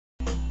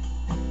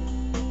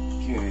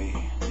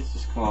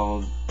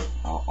called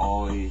I'll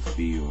Always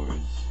Be Yours.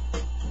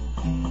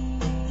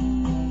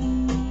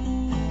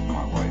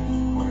 My wife,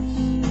 of course.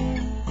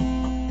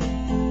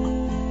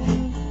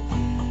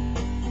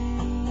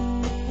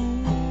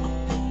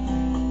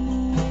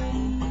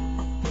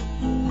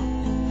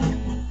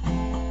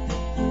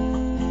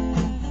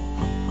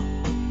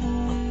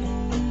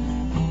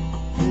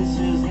 This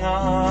is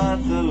not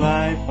the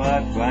life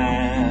I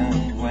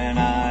planned when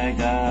I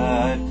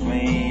got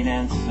clean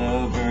and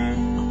sober.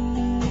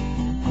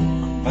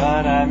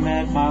 But I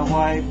met my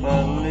wife,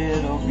 a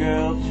little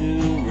girl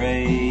to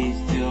raise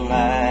till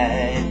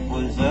life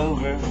was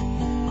over.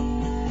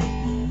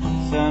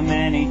 So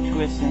many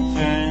twists and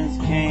turns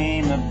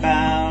came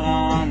about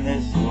on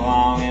this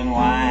long and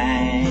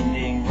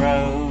winding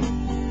road.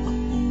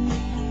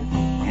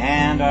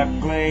 And our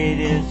plate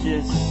is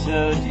just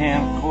so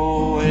damn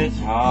full, it's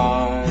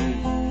hard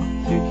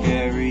to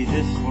carry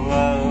this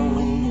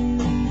load.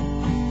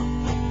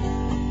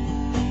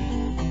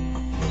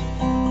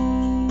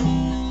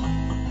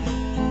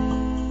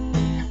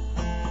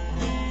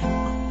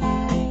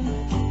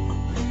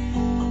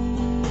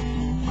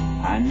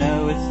 I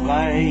know it's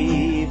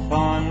life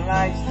on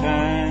life's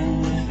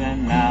terms,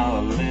 and now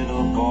a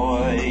little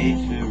boy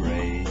to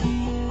raise.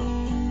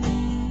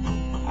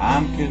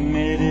 I'm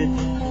committed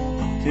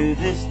to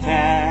this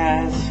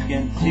task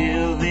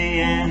until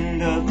the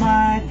end of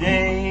my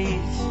days.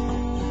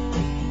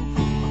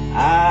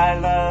 I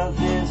love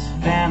this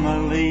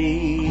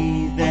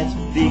family that's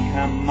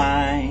become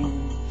mine,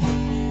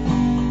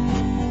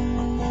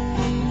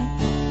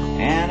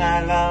 and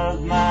I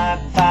love my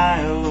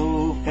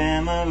bio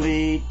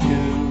family too.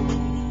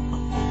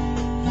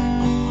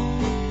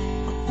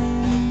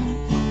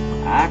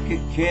 I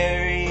could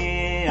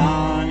carry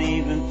on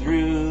even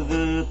through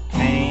the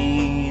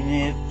pain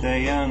if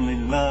they only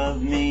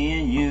loved me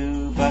and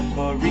you, but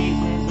for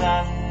reasons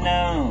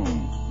unknown,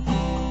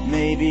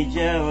 maybe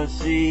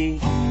jealousy,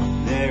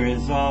 there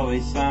is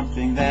always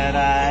something that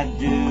I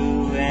do,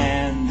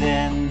 and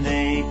then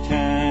they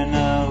turn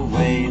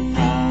away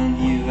from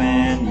you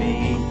and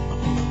me.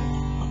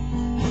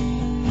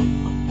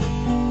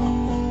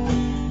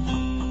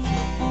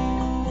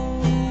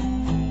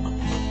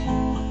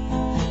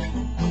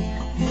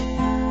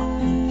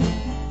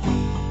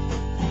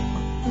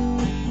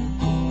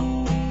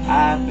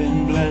 I've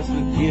been blessed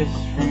with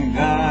gifts from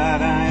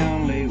God, I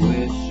only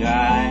wish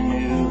I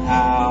knew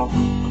how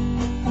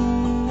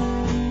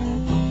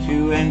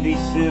to end these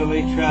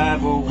silly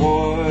tribal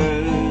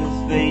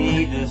wars. They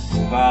need to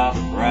stop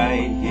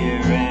right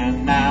here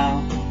and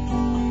now.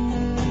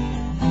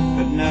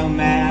 But no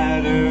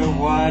matter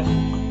what,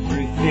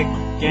 through thick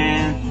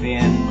and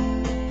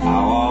thin,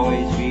 I'll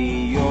always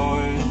be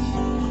yours,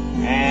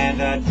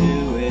 and I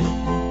do it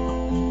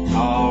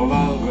all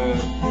over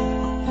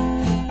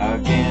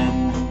again.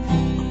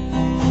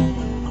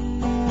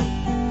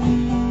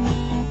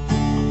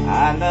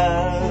 I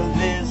love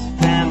this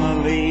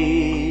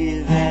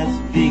family that's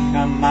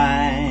become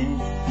mine,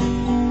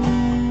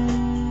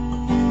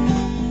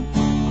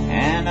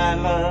 and I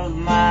love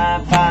my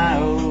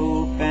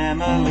bio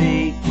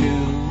family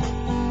too.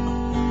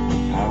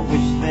 I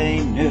wish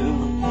they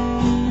knew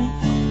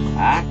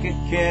I could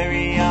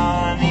carry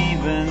on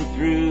even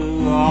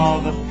through all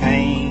the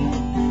pain,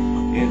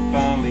 if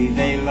only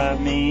they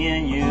loved me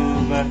and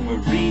you. But for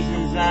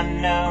reasons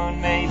unknown,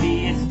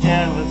 maybe it's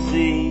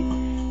jealousy,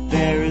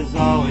 there is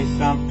always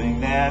something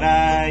that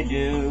I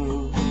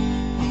do,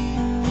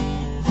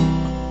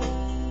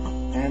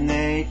 and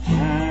they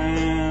turn